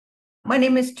My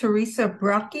name is Teresa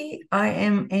Brockie. I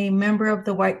am a member of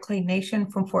the White Clay Nation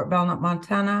from Fort Belknap,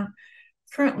 Montana.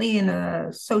 Currently an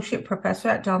associate professor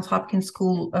at Johns Hopkins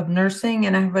School of Nursing,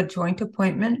 and I have a joint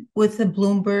appointment with the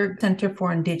Bloomberg Center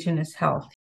for Indigenous Health.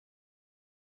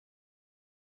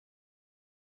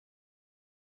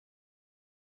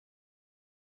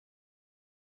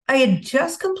 I had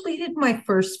just completed my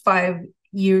first 5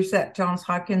 years at Johns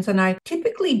Hopkins, and I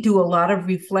typically do a lot of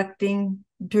reflecting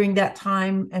during that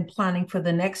time and planning for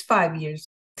the next 5 years.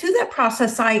 Through that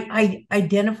process, I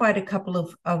identified a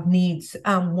couple of needs.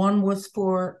 One was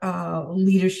for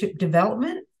leadership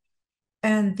development,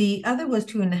 and the other was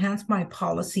to enhance my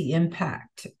policy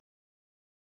impact.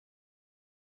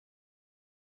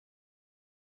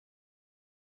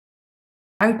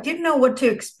 I didn't know what to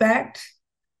expect,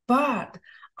 but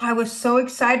I was so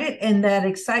excited, and that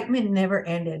excitement never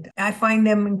ended. I find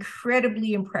them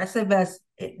incredibly impressive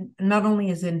not only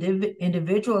as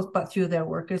individuals, but through their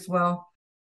work as well.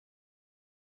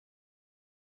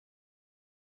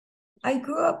 I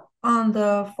grew up on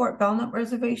the Fort Belknap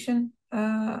reservation.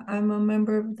 I'm a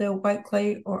member of the White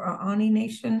Clay or Aani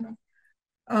Nation.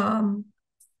 Um,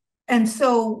 and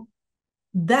so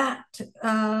that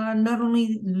not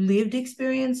only lived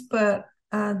experience, but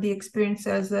the experience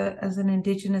as an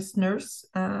Indigenous nurse,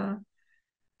 an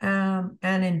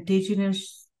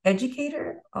Indigenous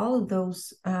educator, all of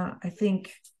those, I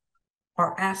think,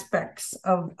 are aspects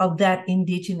of that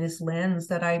Indigenous lens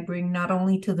that I bring not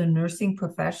only to the nursing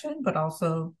profession, but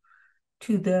also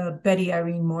to the Betty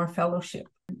Irene Moore Fellowship.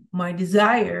 My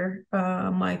desire,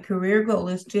 my career goal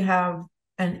is to have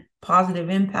a positive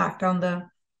impact on the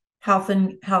health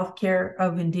and healthcare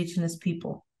of Indigenous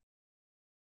people.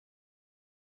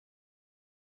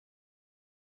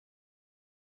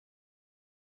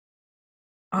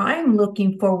 I'm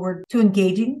looking forward to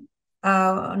engaging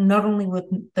not only with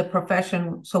the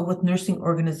profession, so with nursing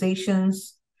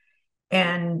organizations,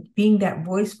 and being that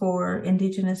voice for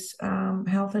Indigenous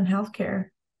health and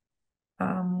healthcare,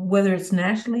 whether it's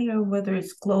nationally or whether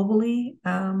it's globally.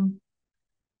 And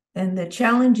the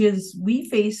challenges we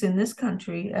face in this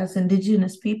country as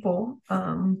Indigenous people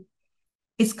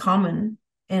is common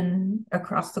and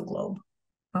across the globe.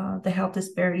 The health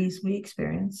disparities we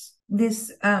experience.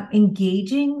 This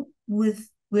engaging with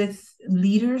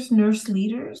leaders, nurse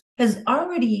leaders, has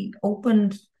already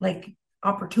opened like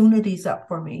opportunities up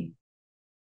for me.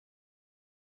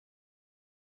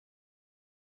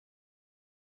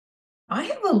 I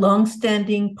have a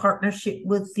long-standing partnership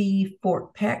with the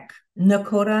Fort Peck,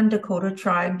 Nakota, and Dakota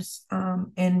tribes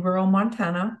in rural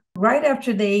Montana. Right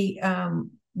after they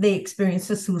experienced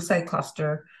a suicide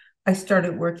cluster, I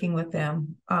started working with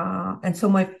them. And so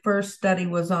my first study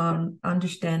was on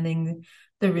understanding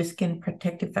the risk and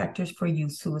protective factors for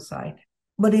youth suicide.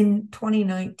 But in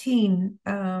 2019,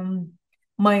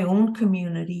 my own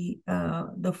community,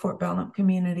 the Fort Belknap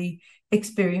community,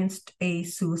 experienced a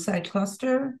suicide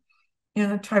cluster.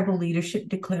 Tribal leadership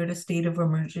declared a state of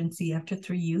emergency after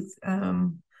 3 youth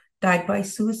died by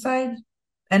suicide.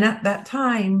 And at that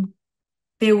time,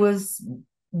 there was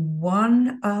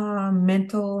one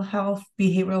mental health,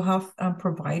 behavioral health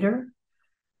provider,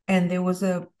 and there was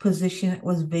a position that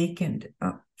was vacant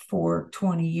for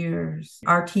 20 years.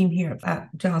 Our team here at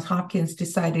Johns Hopkins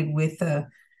decided with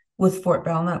Fort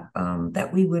Belknap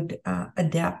that we would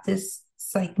adapt this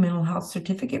psych mental health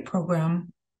certificate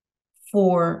program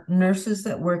for nurses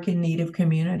that work in Native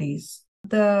communities.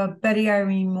 The Betty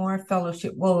Irene Moore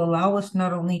Fellowship will allow us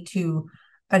not only to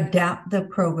adapt the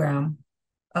program,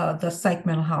 the psych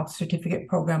mental health certificate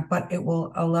program, but it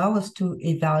will allow us to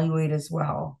evaluate as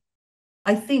well.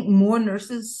 I think more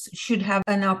nurses should have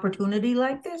an opportunity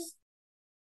like this.